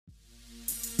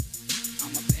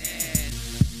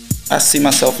I see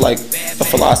myself like a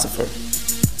philosopher,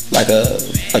 like a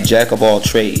jack of all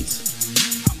trades.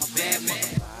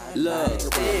 Yeah,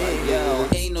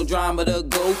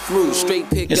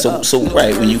 so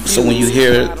right when you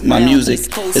hear my music,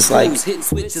 it's like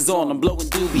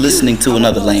listening to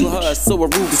another language.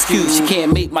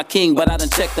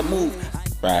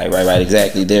 Right,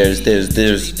 exactly. There's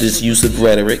this use of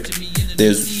rhetoric.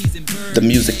 There's the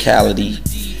musicality.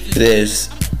 There's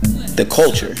the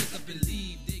culture.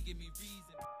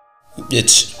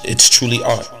 It's truly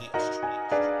art.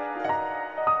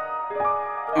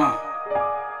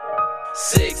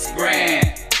 6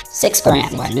 grand. 6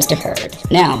 grand by Mr. Heard.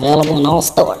 Now available in all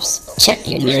stores. Check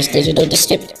your nearest digital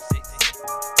distributor.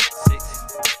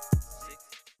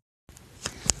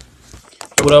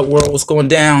 What up, world? What's going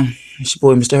down? It's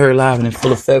your boy, Mr. Heard, live and in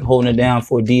full effect, holding it down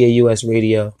for DAUS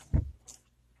Radio,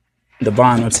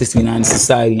 Divine Artistic United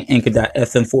Society, and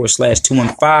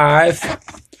Anchor.fm/215.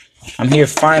 I'm here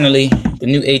finally, the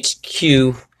new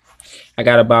HQ. I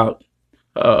got about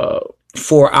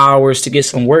 4 hours to get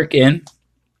some work in.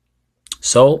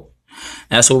 So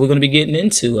that's what we're going to be getting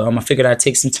into. I figured I'd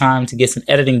take some time to get some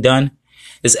editing done.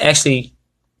 This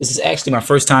is actually my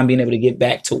first time being able to get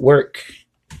back to work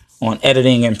on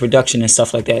editing and production and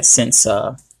stuff like that since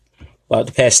about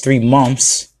the past 3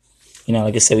 months. You know,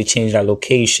 like I said, we changed our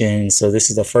location. So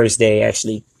this is the first day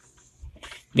actually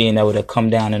being able to come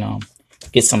down and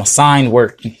get some assigned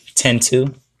work, tend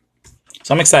to.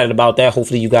 So I'm excited about that.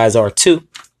 Hopefully you guys are too.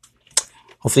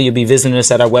 Hopefully you'll be visiting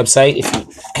us at our website if you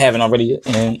haven't already,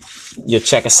 and you'll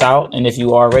check us out. And if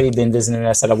you already been visiting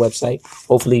us at our website,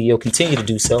 hopefully you'll continue to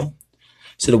do so.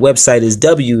 So the website is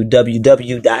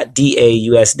www.daus.me.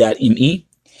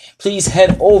 Please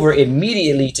head over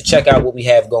immediately to check out what we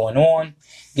have going on.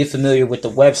 Get familiar with the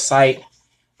website.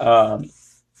 Like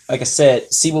I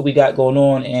said, see what we got going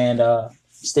on, and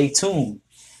stay tuned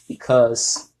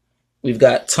because we've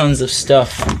got tons of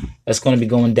stuff that's going to be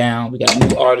going down. We got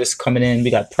new artists coming in. We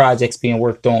got projects being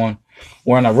worked on.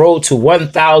 We're on a road to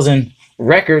 1,000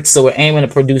 records. So we're aiming to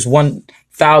produce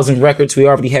 1,000 records. We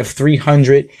already have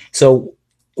 300. So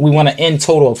we want to end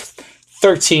total of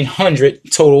 1,300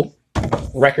 total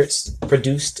records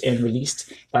produced and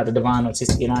released by the Divine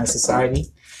Artistic United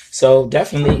Society. So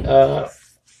definitely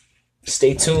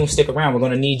stay tuned. Stick around. We're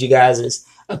going to need you guys'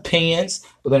 opinions.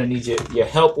 We're going to need your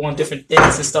help on different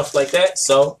things and stuff like that.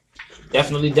 So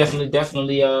definitely let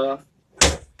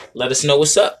us know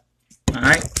what's up. All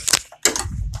right.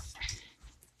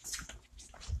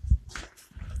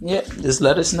 Yep, just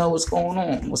let us know what's going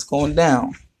on, what's going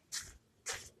down.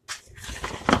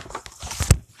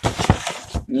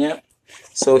 Yep.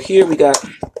 So here we got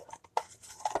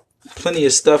plenty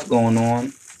of stuff going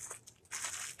on.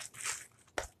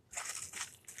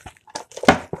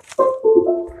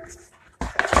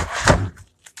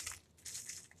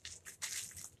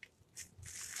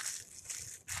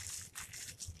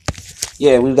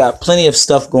 Yeah, we've got plenty of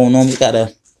stuff going on. We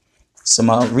got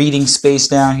some reading space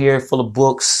down here full of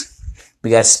books. We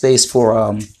got space for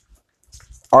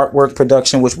artwork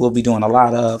production, which we'll be doing a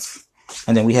lot of.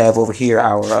 And then we have over here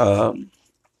our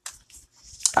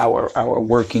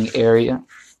working area.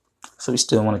 So we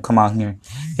still want to come out here.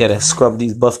 We got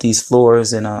to buff these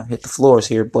floors and hit the floors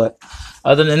here. But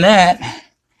other than that,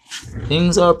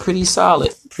 things are pretty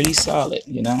solid,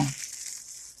 you know.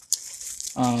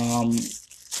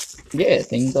 Yeah,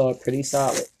 things are pretty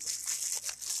solid.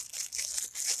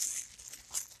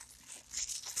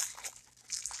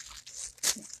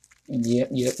 Yep.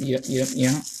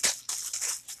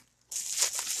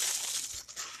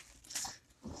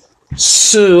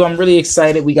 So I'm really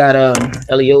excited. We got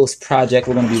Elio's project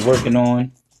we're going to be working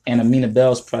on, and Amina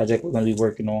Bell's project we're going to be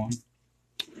working on.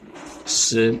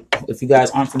 So if you guys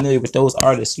aren't familiar with those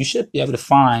artists, you should be able to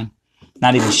find,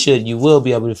 not even should, you will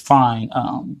be able to find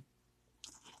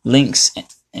links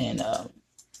and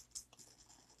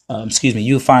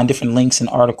you'll find different links and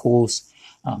articles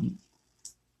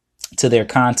to their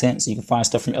content. So you can find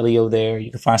stuff from Elio there. You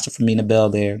can find stuff from Amina Bell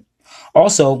there.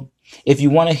 Also, if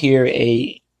you want to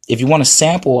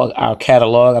sample our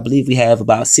catalog, I believe we have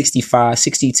about 60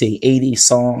 to 80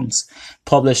 songs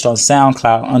published on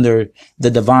SoundCloud under the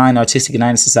Divine Artistic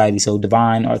United Society. So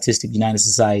Divine Artistic United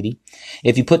Society.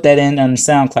 If you put that in on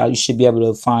SoundCloud, you should be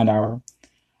able to find our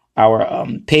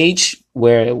page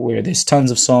where there's tons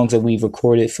of songs that we've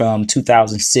recorded from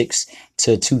 2006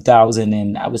 to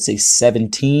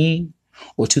 2017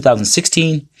 or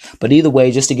 2016. But either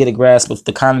way, just to get a grasp of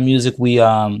the kind of music we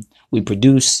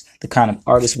produce, the kind of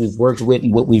artists we've worked with,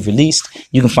 and what we've released,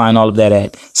 you can find all of that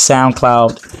at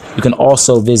SoundCloud. You can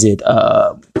also visit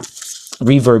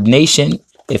Reverb Nation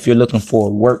if you're looking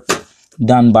for work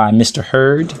done by Mr.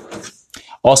 Hurd.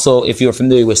 Also, if you're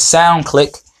familiar with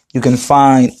SoundClick, you can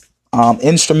find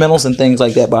instrumentals and things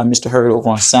like that by Mr. Hurd over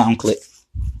on SoundClick.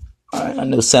 All right, I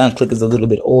know SoundClick is a little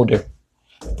bit older,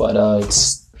 but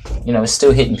it's it's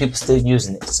still hitting. People still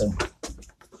using it. So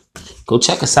go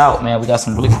check us out, man. We got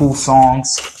some really cool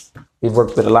songs. We've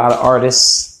worked with a lot of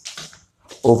artists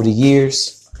over the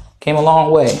years. Came a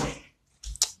long way.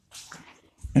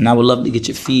 And I would love to get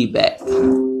your feedback.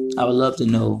 I would love to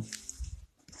know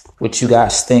what you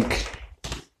guys think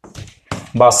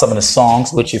about some of the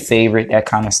songs, what's your favorite, that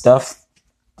kind of stuff.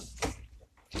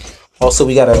 Also,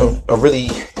 we got a really,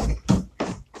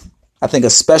 I think, a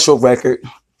special record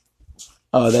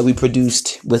that we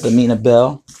produced with Amina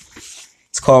Bell.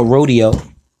 It's called Rodeo.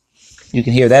 You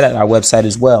can hear that at our website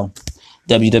as well,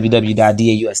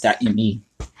 www.daus.me.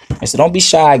 And so don't be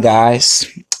shy, guys.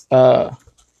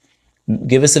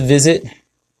 Give us a visit.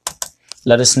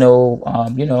 Let us know,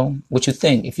 what you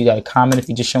think. If you got a comment, if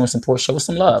you just showing support, show us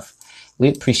some love. We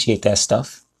appreciate that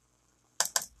stuff.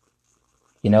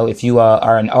 If you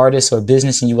are an artist or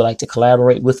business and you would like to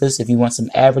collaborate with us, if you want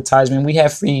some advertisement, we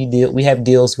have we have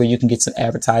deals where you can get some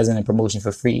advertising and promotion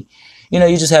for free. You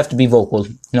just have to be vocal.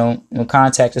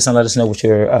 Contact us and let us know what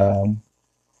you're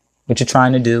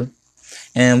trying to do,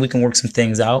 and we can work some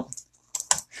things out.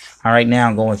 All right, now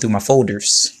I'm going through my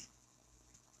folders,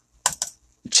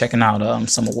 checking out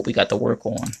some of what we got to work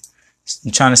on.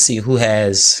 I'm trying to see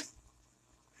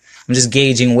I'm just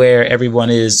gauging where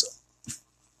everyone is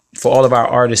for all of our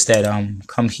artists that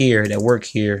come here, that work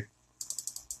here.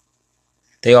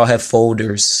 They all have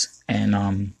folders,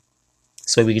 and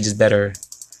so we can just better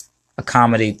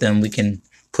accommodate them. We can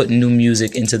put new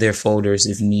music into their folders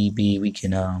if need be. We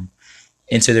can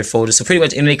enter their folders. So pretty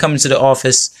much when they come into the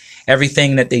office,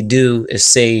 everything that they do is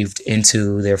saved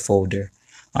into their folder.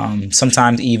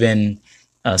 Sometimes even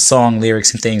song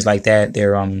lyrics and things like that,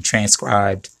 they're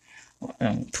transcribed,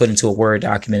 put into a Word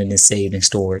document, and then saved and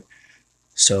stored.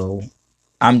 So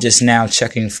I'm just now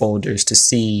checking folders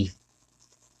to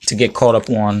get caught up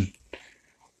on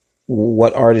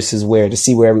what artist is where, to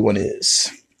see where everyone is.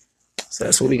 So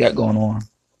that's what we got going on.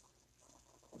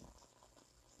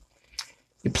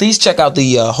 Please check out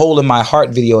the Hole in My Heart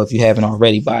video if you haven't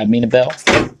already by Amina Bell.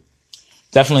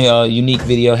 Definitely a unique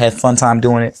video. Had fun time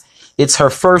doing it. It's her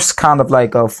first kind of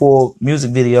like a full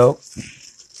music video.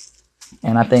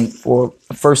 And I think for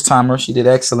a first timer, she did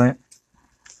excellent.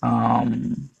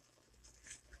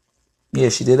 Yeah,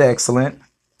 she did excellent.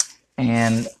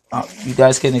 And you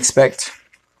guys can expect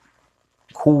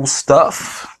cool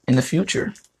stuff in the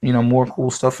future. More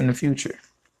cool stuff in the future.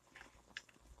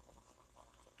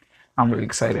 I'm really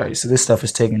excited. So this stuff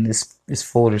is taking, this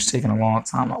folder is taking a long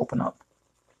time to open up.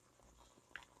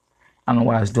 I don't know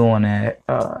why it's doing that.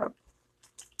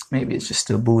 Maybe it's just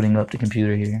still booting up the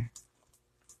computer here.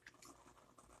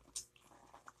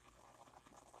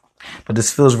 But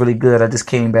this feels really good. I just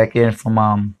came back in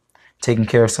from taking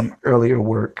care of some earlier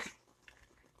work.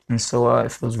 And so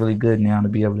it feels really good now to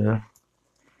be able to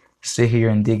sit here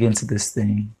and dig into this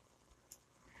thing.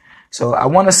 So I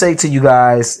want to say to you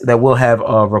guys that we'll have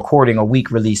a recording a week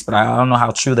release, but I don't know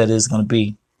how true that is going to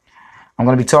be. I'm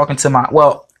going to be talking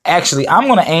to actually,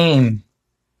 I'm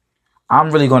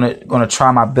really going to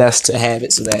try my best to have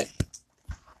it so that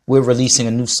we're releasing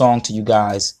a new song to you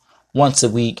guys once a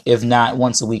week, if not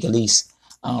once a week, at least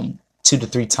 2 to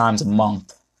 3 times a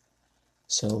month.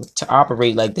 So to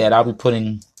operate like that, I'll be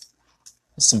putting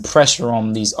some pressure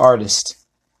on these artists.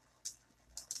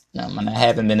 And I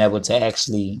haven't been able to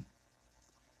actually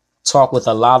talk with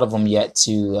a lot of them yet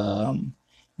to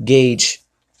gauge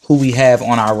who we have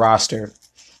on our roster.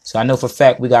 So I know for a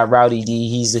fact we got Rowdy D.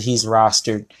 He's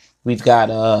rostered. We've got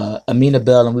Amina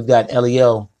Bell and we've got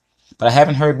Lel. But I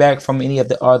haven't heard back from any of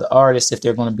the other artists if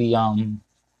they're going to be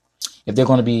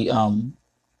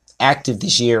active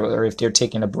this year, or if they're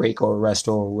taking a break or a rest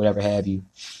or whatever have you.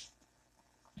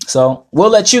 So we'll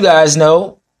let you guys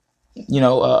know,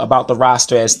 about the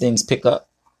roster as things pick up.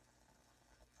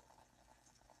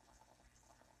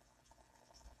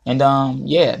 And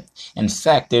yeah, in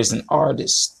fact, there's an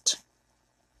artist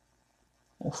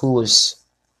who was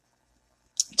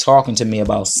talking to me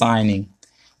about signing.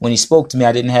 When he spoke to me,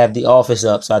 I didn't have the office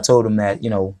up, so I told him that,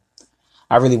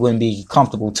 I really wouldn't be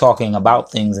comfortable talking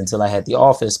about things until I had the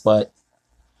office. But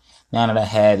now that I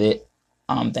have it,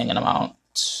 I'm thinking about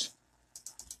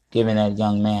giving that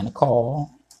young man a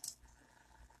call.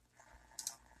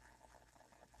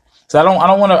 So I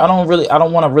don't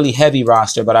want a really heavy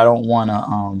roster, but I don't want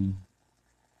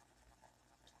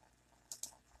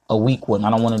a weak one.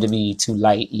 I don't want it to be too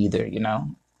light either,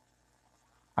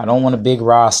 I don't want a big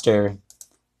roster,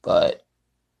 but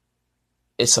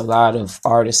it's a lot of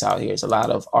artists out here. It's a lot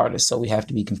of artists, so we have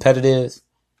to be competitive,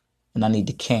 and I need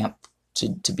the camp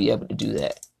to be able to do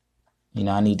that. You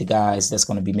know, I need the guys that's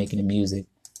going to be making the music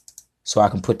so I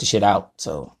can put the shit out.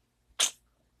 So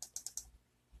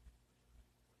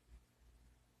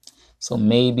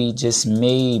maybe, just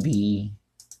maybe,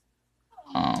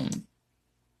 I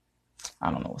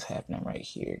don't know what's happening right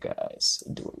here, guys.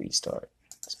 Do a restart.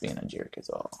 It's being a jerk is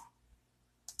all.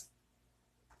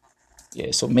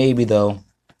 Yeah, so maybe though,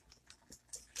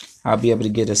 I'll be able to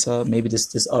get us maybe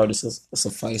this artist will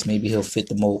suffice. Maybe he'll fit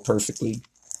the mold perfectly,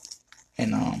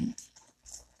 and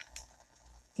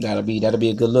that'll be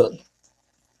a good look.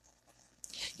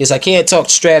 Yes, I can't talk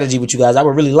strategy with you guys. I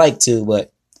would really like to,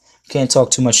 but can't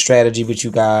talk too much strategy with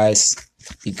you guys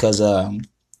because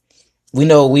we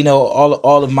know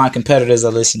all of my competitors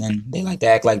are listening. They like to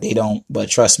act like they don't, but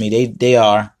trust me, they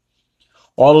are.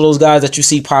 All of those guys that you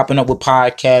see popping up with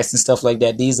podcasts and stuff like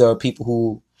that, these are people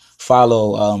who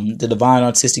follow the Divine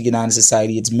Artistic United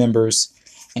Society, its members,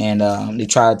 and they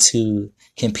try to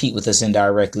compete with us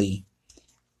indirectly.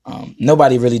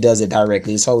 Nobody really does it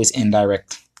directly. It's always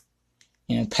indirect,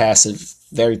 passive,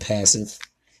 very passive.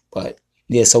 But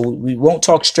yeah, so we won't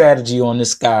talk strategy on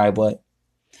this guy, but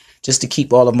just to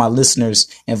keep all of my listeners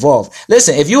involved.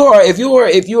 Listen, if you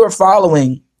are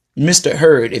following Mr.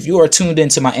 Heard, if you are tuned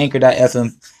into my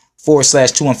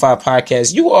anchor.fm/215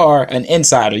 podcast, you are an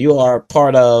insider. You are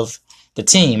part of the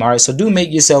team. All right. So do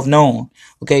make yourself known.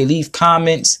 Okay. Leave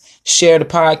comments, share the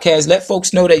podcast. Let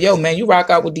folks know that, yo, man, you rock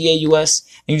out with DAUS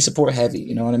and you support heavy.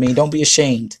 You know what I mean? Don't be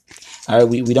ashamed. All right.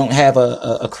 We don't have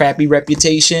a crappy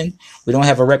reputation. We don't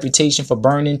have a reputation for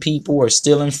burning people or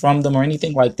stealing from them or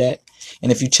anything like that.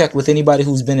 And if you check with anybody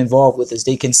who's been involved with us,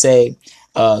 they can say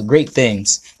great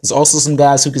things. There's also some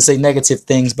guys who can say negative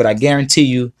things, but I guarantee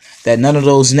you that none of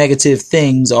those negative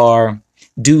things are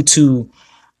due to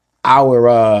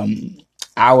our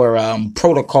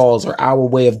protocols or our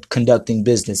way of conducting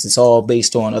business. It's all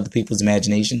based on other people's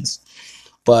imaginations.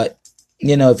 But,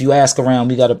 if you ask around,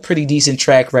 we got a pretty decent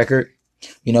track record.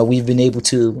 We've been able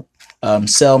to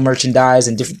sell merchandise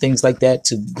and different things like that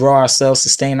to grow ourselves,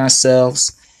 sustain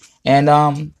ourselves. And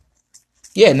now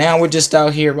we're just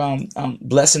out here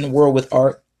blessing the world with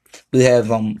art. We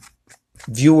have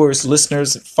viewers,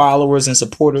 listeners, followers, and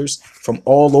supporters from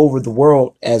all over the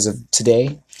world as of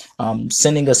today,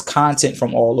 sending us content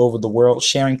from all over the world,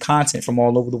 sharing content from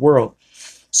all over the world.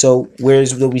 So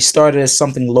whereas we started as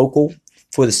something local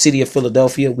for the city of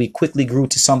Philadelphia, we quickly grew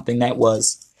to something that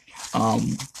was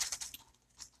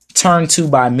turned to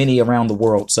by many around the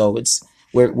world. So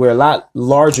we're a lot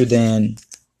larger than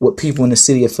what people in the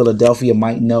city of Philadelphia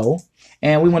might know.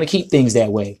 And we want to keep things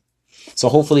that way. So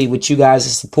hopefully with you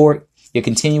guys' support, your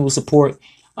continual support,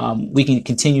 we can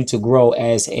continue to grow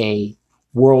as a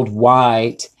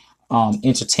worldwide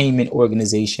entertainment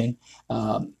organization.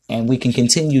 And we can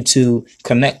continue to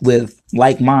connect with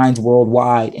like minds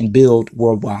worldwide and build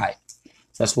worldwide.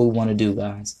 That's what we want to do,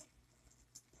 guys.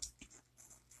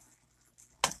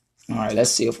 All right, let's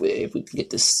see if we can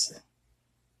get this,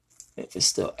 if it's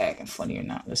still acting funny or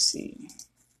not. Let's see.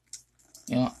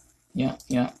 Yeah.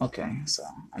 Okay, so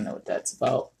I know what that's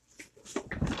about.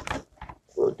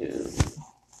 We'll do.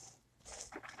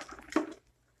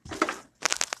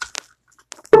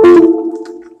 All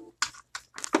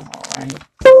right.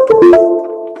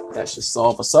 That should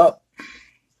solve us up.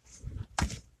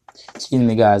 Excuse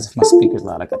me, guys, if my speaker's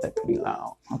loud. I got that pretty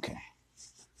loud. Okay.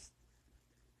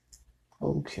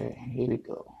 Okay, here we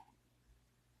go.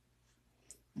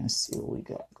 Let's see what we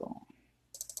got going.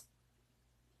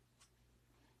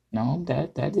 No,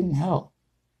 that didn't help.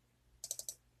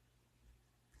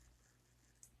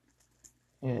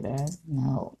 Yeah, that didn't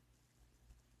help.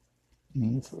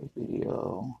 Need for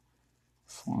video.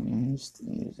 Performance,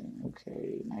 music.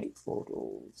 Okay, night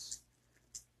photos.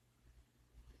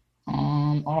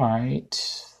 All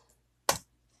right.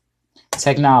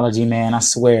 Technology, man, I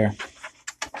swear.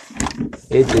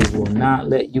 It just will not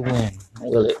let you win,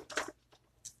 will it?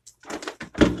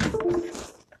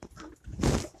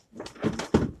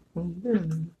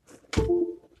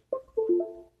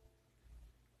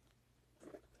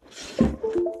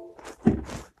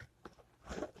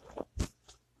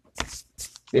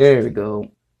 There we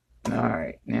go. All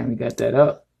right, now we got that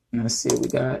up. Let's see if we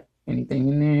got anything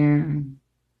in there.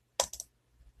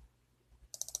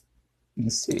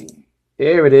 Let's see.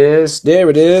 There it is. There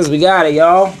it is. We got it,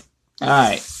 y'all. All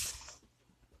right.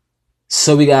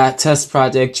 So we got Test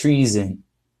Project Treason.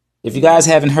 If you guys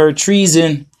haven't heard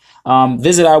Treason,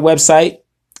 visit our website,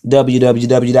 www.daus.me.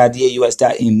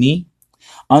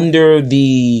 Under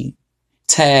the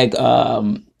tag,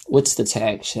 what's the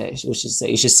tag? What should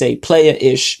say? It should say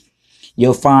player-ish.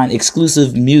 you'll find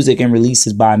exclusive music and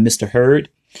releases by Mr. Hurd.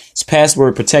 It's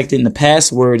password protected, and the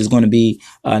password is going to be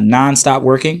non-stop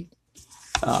working.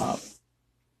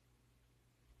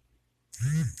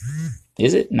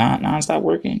 Is it not non-stop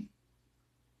working?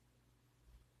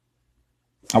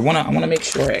 I wanna make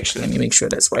sure. Actually, let me make sure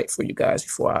that's right for you guys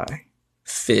before I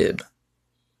fib.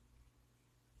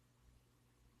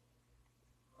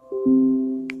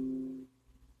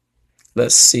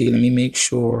 Let's see. Let me make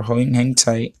sure. Hang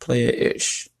tight.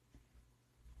 Player-ish.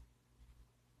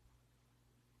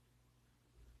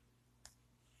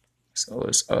 So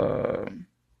it's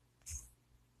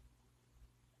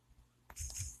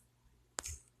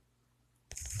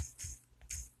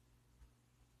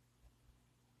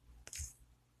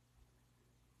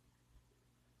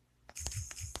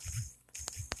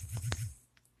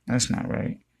that's not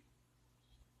right.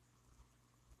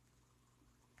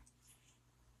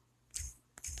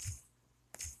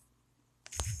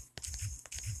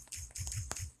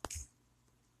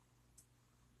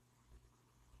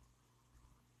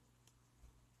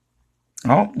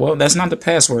 Oh, well, that's not the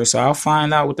password, so I'll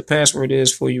find out what the password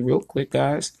is for you real quick,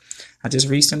 guys. I just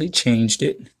recently changed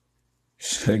it.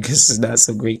 I guess it's not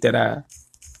so great that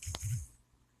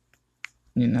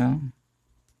but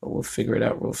we'll figure it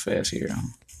out real fast here.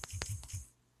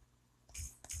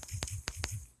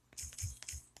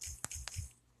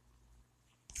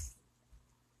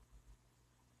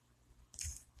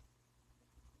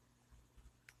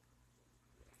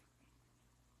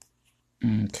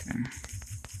 Okay.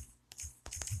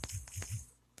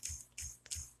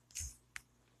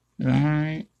 All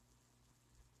right.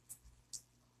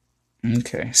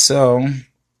 Okay, so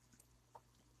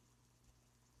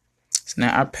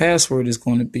now our password is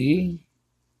going to be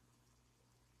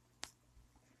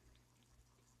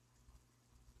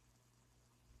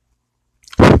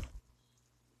it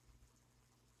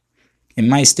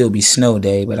might still be snow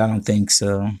day, but I don't think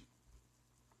so.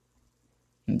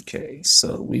 Okay,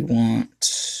 so we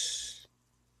want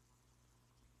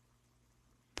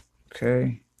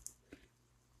okay.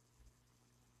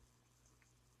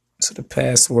 So the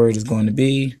password is going to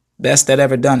be best that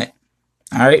ever done it.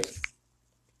 All right.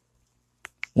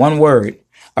 One word.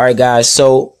 All right, guys.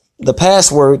 So the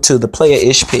password to the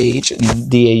player-ish page,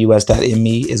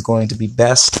 daus.me, is going to be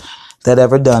best that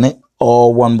ever done it.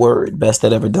 All one word. Best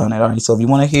that ever done it. All right. So if you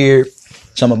want to hear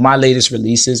some of my latest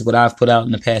releases, what I've put out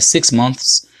in the past 6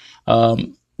 months,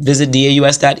 visit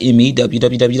daus.me,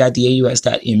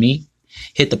 www.daus.me.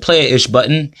 Hit the player-ish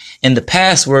button, and the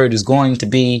password is going to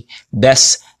be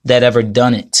best that ever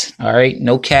done it. All right,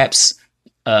 no caps,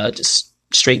 just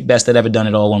straight best that ever done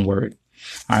it, all one word.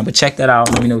 All right, but check that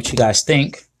out. Let me know what you guys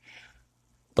think.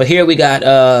 But here we got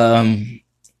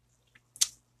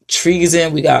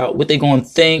Treason. We got What They Gonna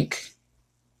Think,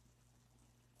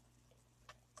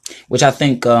 which I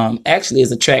think actually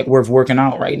is a track worth working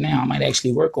out right now. I might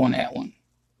actually work on that one.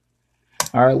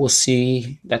 All right, we'll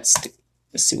see. Let's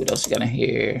see what else we got in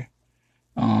here.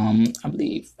 I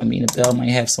believe Amina Bell might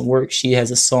have some work. She has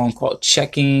a song called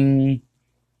Checking.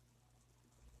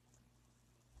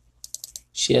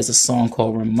 She has a song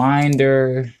called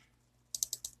Reminder.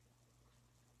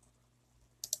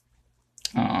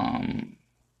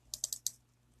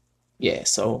 Yeah,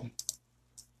 so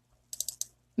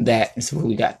that is what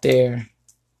we got there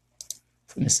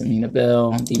for Miss Amina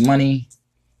Bell. D Money,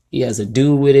 he has a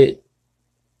do with it.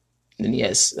 And then he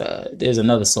has, there's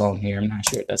another song here. I'm not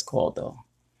sure what that's called though.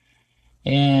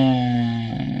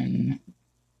 And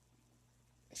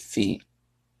Feet,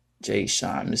 Jay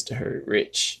Sean, Mr. Hurd,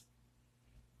 Rich.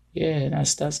 Yeah,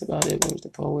 that's about it. Where's the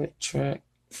poet track?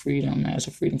 Freedom, Master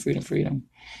Freedom, Freedom, Freedom.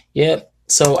 Yep.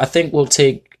 So I think we'll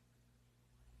take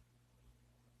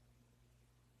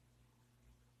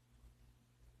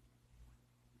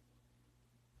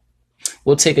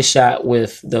a shot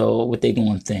with What They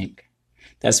Gonna Think.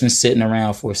 That's been sitting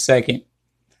around for a second,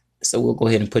 so we'll go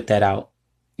ahead and put that out.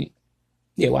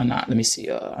 Yeah, why not? Let me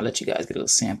see. I'll let you guys get a little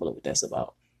sample of what that's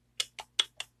about.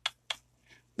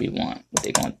 We want What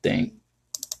They Gonna Think.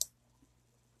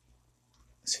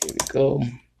 So here we go.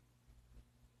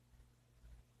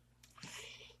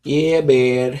 Yeah,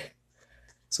 man.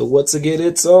 So once again,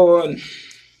 it's on.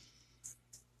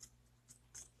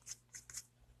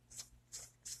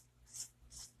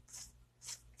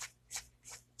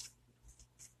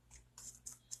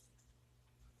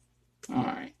 All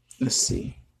right, let's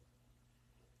see.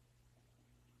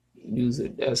 User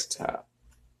desktop,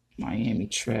 Miami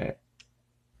track,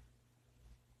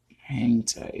 hang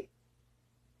tight.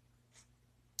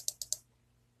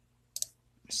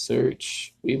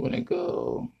 Search, we want to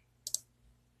go.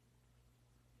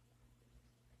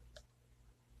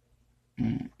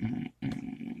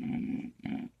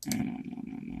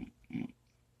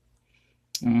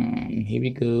 Here we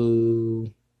go.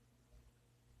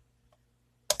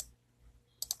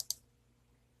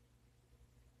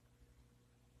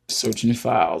 Searching the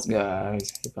files,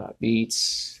 guys. Hip hop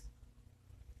beats,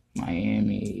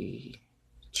 Miami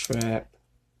trap.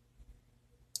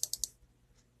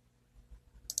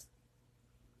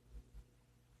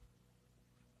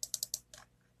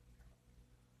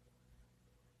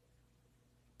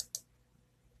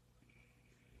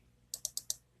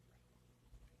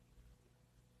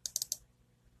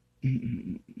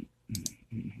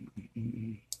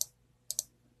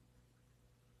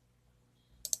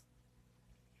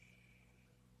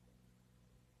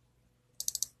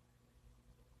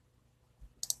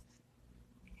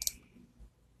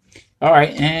 All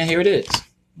right, and here it is.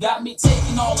 Got me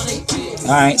taking all of they pills.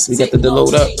 All right, so we got the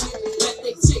load up.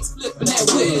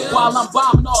 While I'm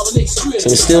bombing all of they strips.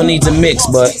 So it still needs a mix,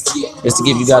 but just to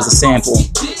give you guys a sample.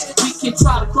 We can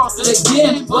try to cross it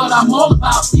again, but I'm all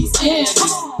about these ends.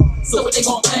 So what they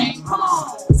gon' think? Come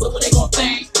on. So what they gon'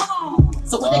 think? Come on.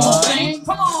 So what they gon' think?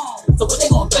 Come on. So what they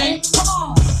gon' think? Come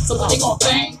on. So what they gon'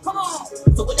 think? Come on.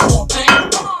 So what they gon'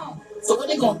 think? Come on. So what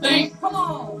they gon' think? Come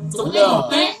on. So what they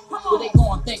gon' think? What they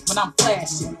gon' think when I'm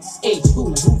flashing? Age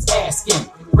who's asking?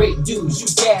 Great dudes, you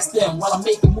gas them while I'm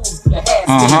making moves through the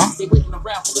has They waiting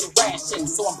around for little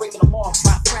rations, so I'm breaking them off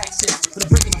by fractions. But I'm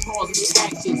breaking them all with the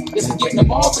actions. Yes, I'm getting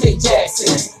them all for their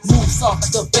Jackson. Move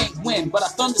soft like a faint wind, but I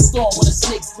thunderstorm when a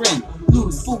snake's grin.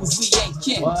 Lose fools, we ain't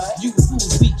kin. Use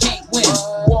fools, we can't win.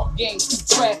 Walk games through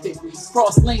traffic.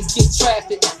 Cross lanes, get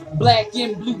traffic. Black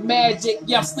and blue magic.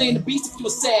 Yeah, I'm slaying the beast if you a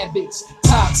savage.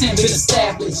 Top 10 been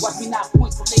established. Watch me knock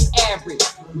points from they average.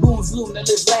 Goons loom that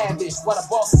live lavish. While the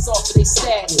bosses off for they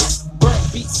status.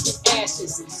 Burnt beats get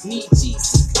ashes. Need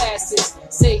cheese to classes.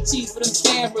 Say cheese for them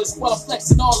cameras while I'm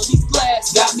flexing all of these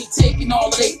glasses. Got me taking all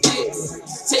of they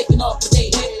pics. Taking off what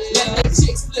they hit. Letting they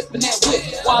chicks flipping that whip.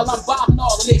 While I'm bombing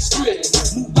all of they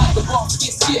strips. Move like the boss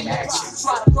get skipped.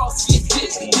 Try to cross get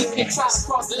ditched. We can try to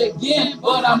cross it again.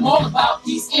 But I'm all about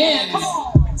these ends.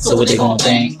 So what they gon'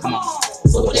 think? Come on.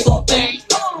 So what they gon' think?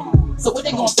 Come on. So what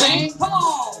they gon' think? Come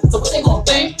on. So what they gon'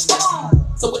 think? Come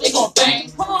on. So what they gon'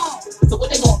 think? Come on. So what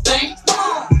they gon' think? Come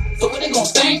on. So what they gon'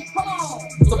 think? Come on.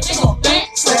 So what they gon'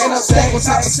 think? Stand up, stack on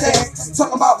top of stack.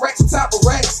 Talking about racks on top of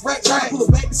racks. Rack trying to pull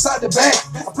it back beside the back.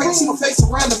 I pray to see my face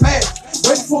around the mat.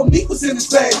 Waiting for a meat was in his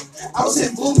bag. I was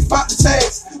hitting blue, spot the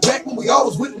tags. Back when we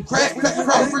always whipping crack. Crack the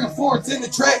crowd, bringing foreigns in the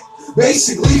track.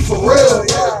 Basically for real,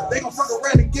 yeah. They gon' fuck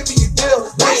around and give me a deal.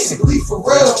 Basically for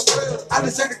real. I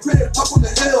deserve the credit up on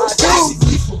the hill.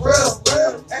 Basically for real.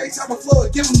 Every time I flow, I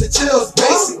give them the chills.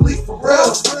 Basically for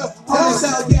real. Homies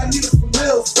out, yeah, I need it for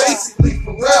meals. Basically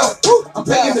for real. I'm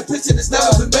paying the picture that's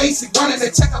never been basic. Running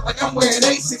that check up like I'm wearing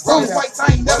ASICs. Rose white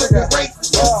tie ain't never been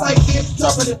racist. Just like candy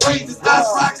dropping the ranges. I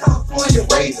fly California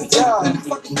raisins. Independent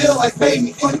fucking deal like pay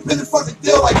me. Independent fucking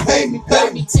deal like pay me.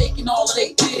 Got me taking all of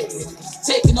they pics.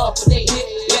 Taking off what they hit.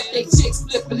 Let they chicks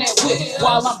flipping that whip.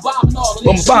 While I'm bombing all of they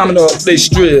I'm bombing all they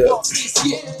strip.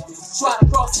 Try to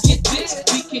cross and get ditched.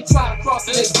 We can try to cross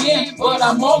it again. But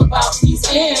I'm all about these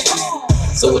ends.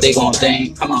 So what they gon'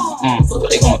 think? Come on. So what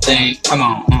they gon' think? Come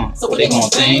on. So what they gon'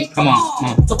 think? Come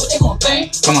on. So what they gon'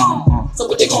 think? Come on. So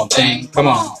what they gon' think? Come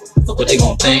on. So what they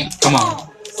gon' think? Come on.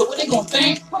 So what they gon'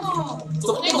 think? Come on.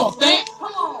 So what they gon' think?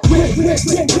 Come on.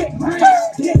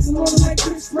 Dancing on like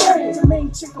Chris Ray, the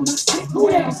main chick I'm with sick.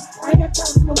 I ain't got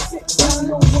time for no sick. I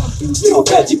know one thing. You a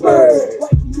veggie bird.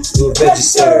 You a veggie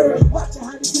sir. Watching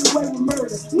how to get away with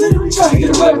murder. Literally trying to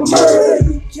get away with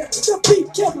murder. The beat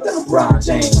killer, the LeBron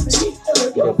James.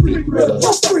 Yo, free thriller.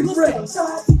 Yo, free thriller. So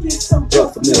I have to get some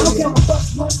joke from me. Okay, I'm a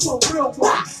bust lunch for a real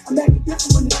one. I'm acting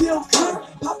different when the deal comes.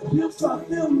 Pop the bill so I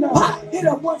feel numb. Hit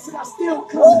up once and I still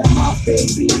come. I'm out,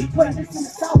 baby. Put this in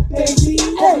the south, baby.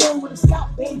 Hey, on with a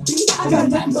scout, baby. I got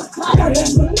nothing but clout,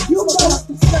 baby. You know what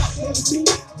the stuff, baby.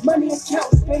 Money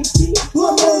accounts, baby.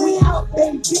 I'm on way out,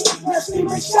 baby. Let's give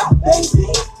it a shot, baby.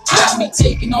 Got me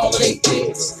taking all of they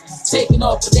pics. Taking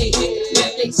off what they hit.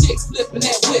 Let they chicks flipping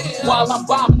that whip. While I'm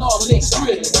bombing all of they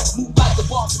strips. Move like the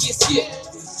boss get skipped.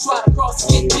 Try to cross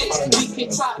and get ditched. We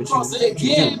can try to cross it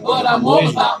again. But I'm all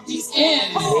about these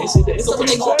ends. So what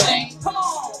they gon' think? Come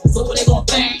on. So what they gon'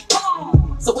 think? Come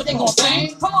on. So what they gon'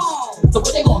 think? Come on. So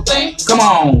what they gon' think? Come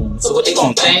on. So what they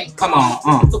gon' think? Come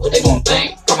on. So what they gon'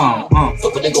 think? Come on. So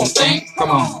what they gon' think?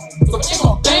 Come on. So what they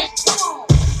gon' think? Come on.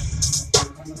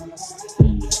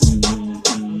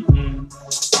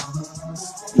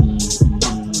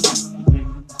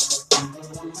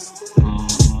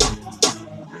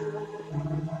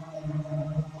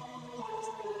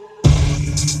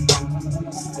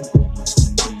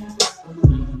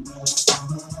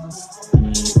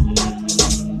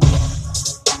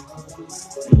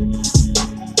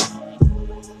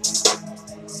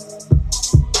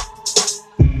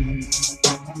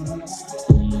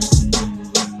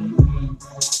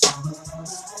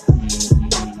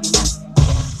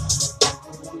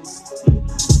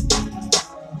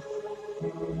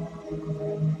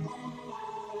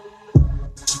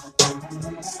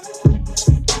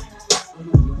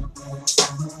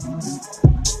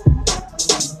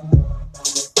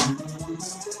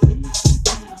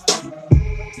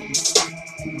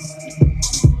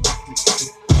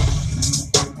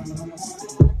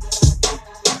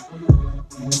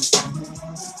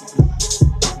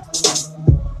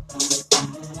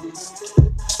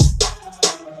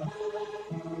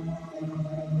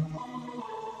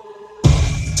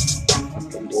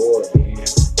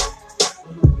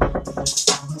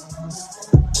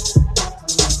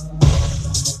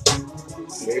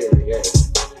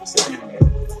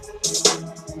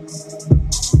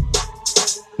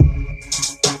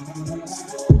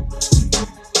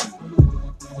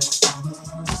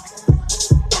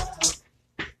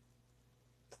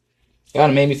 Y'all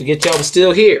done made me forget y'all was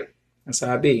still here. That's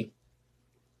how I be.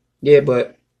 Yeah,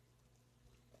 but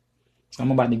I'm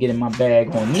about to get in my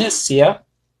bag on this, yeah.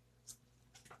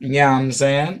 Yeah, I'm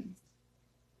saying.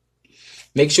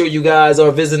 Make sure you guys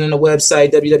are visiting the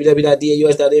website,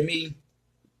 www.daus.me.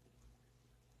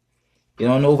 Get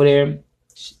on over there.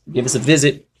 Give us a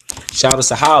visit. Shout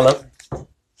us a holler. I'm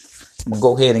going to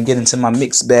go ahead and get into my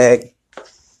mix bag.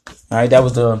 All right, that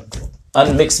was the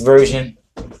unmixed version.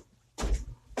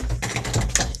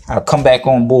 I'll come back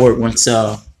on board once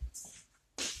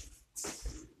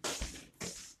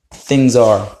things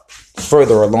are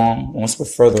further along. Once we're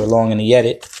further along in the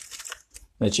edit,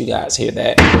 let you guys hear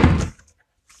that.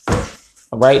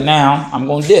 But right now, I'm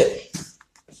going to dip.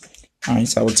 All right,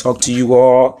 so I will talk to you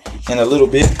all in a little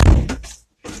bit.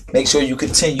 Make sure you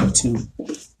continue to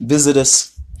visit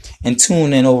us and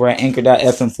tune in over at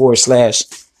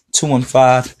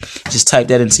anchor.fm/215. Just type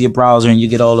that into your browser and you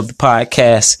get all of the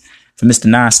podcasts for Mr.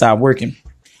 Nonstop Working.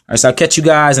 All right, so I'll catch you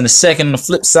guys in a second on the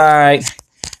flip side. A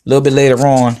little bit later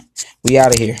on. We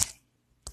out of here.